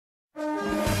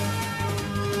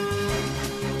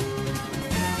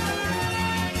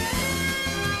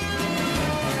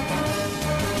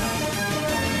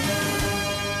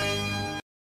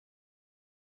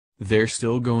They're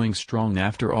still going strong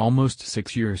after almost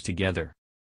 6 years together.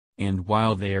 And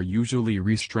while they are usually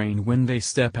restrained when they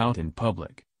step out in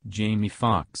public, Jamie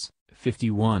Foxx,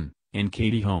 51, and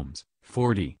Katie Holmes,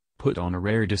 40, put on a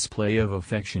rare display of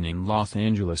affection in Los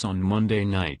Angeles on Monday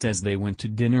night as they went to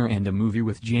dinner and a movie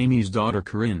with Jamie's daughter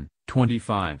Corinne,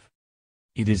 25.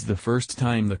 It is the first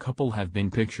time the couple have been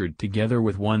pictured together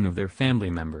with one of their family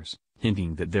members,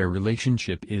 hinting that their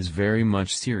relationship is very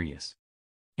much serious.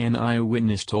 An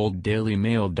eyewitness told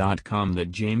DailyMail.com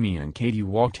that Jamie and Katie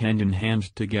walked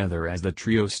hand-in-hand together as the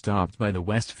trio stopped by the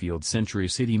Westfield Century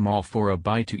City Mall for a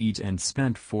bite to eat and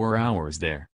spent 4 hours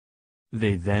there.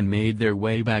 They then made their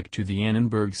way back to the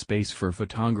Annenberg space for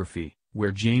photography,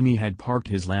 where Jamie had parked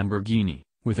his Lamborghini,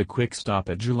 with a quick stop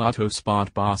at gelato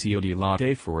spot Bacio di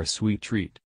Latte for a sweet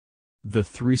treat. The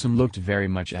threesome looked very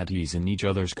much at ease in each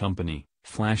other's company,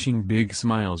 flashing big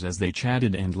smiles as they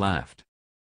chatted and laughed.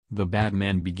 The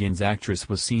Batman Begins actress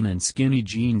was seen in skinny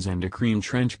jeans and a cream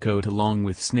trench coat along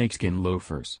with snakeskin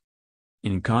loafers.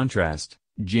 In contrast,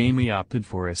 Jamie opted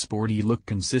for a sporty look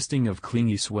consisting of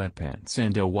clingy sweatpants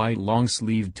and a white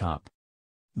long-sleeved top.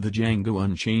 The Django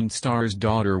Unchained star's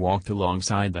daughter walked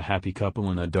alongside the happy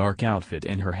couple in a dark outfit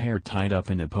and her hair tied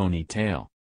up in a ponytail.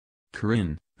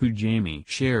 Corinne, who Jamie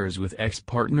shares with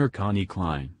ex-partner Connie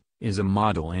Klein, is a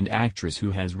model and actress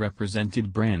who has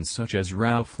represented brands such as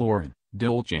Ralph Lauren,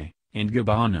 Dolce &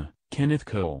 Gabbana, Kenneth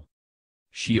Cole.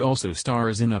 She also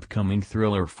stars in upcoming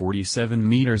thriller 47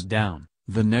 Meters Down,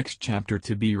 the next chapter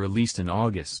to be released in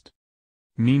August.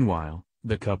 Meanwhile,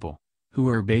 the couple, who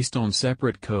are based on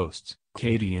separate coasts,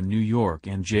 Katie in New York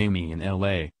and Jamie in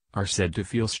LA, are said to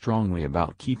feel strongly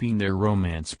about keeping their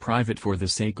romance private for the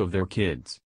sake of their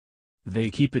kids. They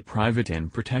keep it private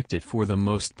and protect it for the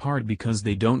most part because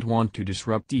they don't want to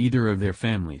disrupt either of their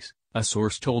families, a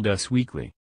source told Us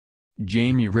Weekly.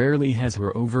 Jamie rarely has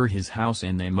her over his house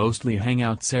and they mostly hang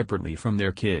out separately from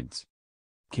their kids.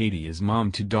 Katie is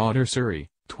mom to daughter Suri,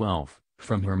 12,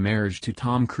 from her marriage to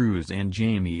Tom Cruise, and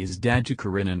Jamie is dad to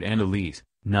Corinne and Annalise,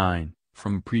 9,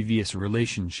 from previous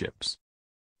relationships.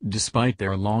 Despite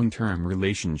their long-term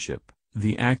relationship,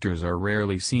 the actors are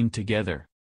rarely seen together.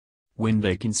 When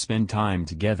they can spend time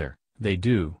together, they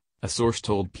do, a source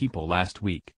told People last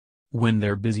week. When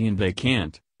they're busy and they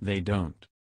can't, they don't.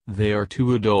 They are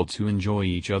two adults who enjoy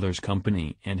each other's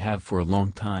company and have for a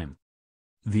long time.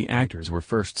 The actors were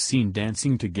first seen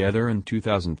dancing together in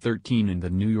 2013 in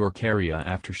the New York area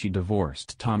after she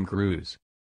divorced Tom Cruise.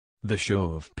 The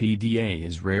show of PDA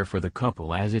is rare for the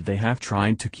couple as they have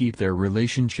tried to keep their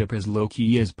relationship as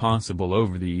low-key as possible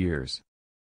over the years.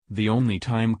 The only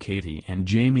time Katie and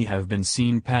Jamie have been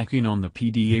seen packing on the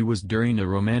PDA was during a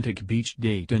romantic beach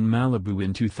date in Malibu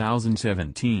in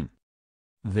 2017.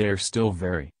 They're still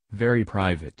very, very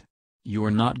private.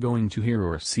 You're not going to hear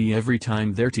or see every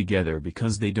time they're together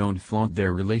because they don't flaunt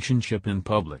their relationship in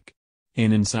public,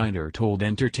 an insider told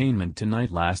Entertainment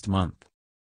Tonight last month.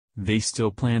 They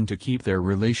still plan to keep their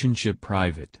relationship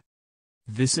private.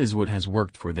 This is what has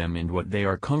worked for them and what they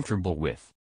are comfortable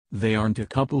with. They aren't a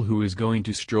couple who is going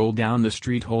to stroll down the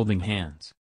street holding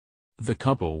hands. The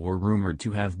couple were rumored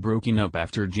to have broken up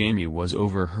after Jamie was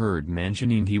overheard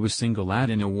mentioning he was single at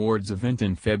an awards event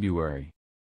in February.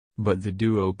 But the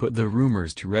duo put the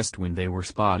rumors to rest when they were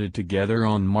spotted together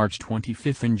on March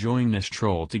 25 enjoying a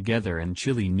stroll together in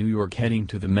chilly New York heading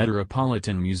to the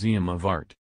Metropolitan Museum of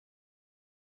Art.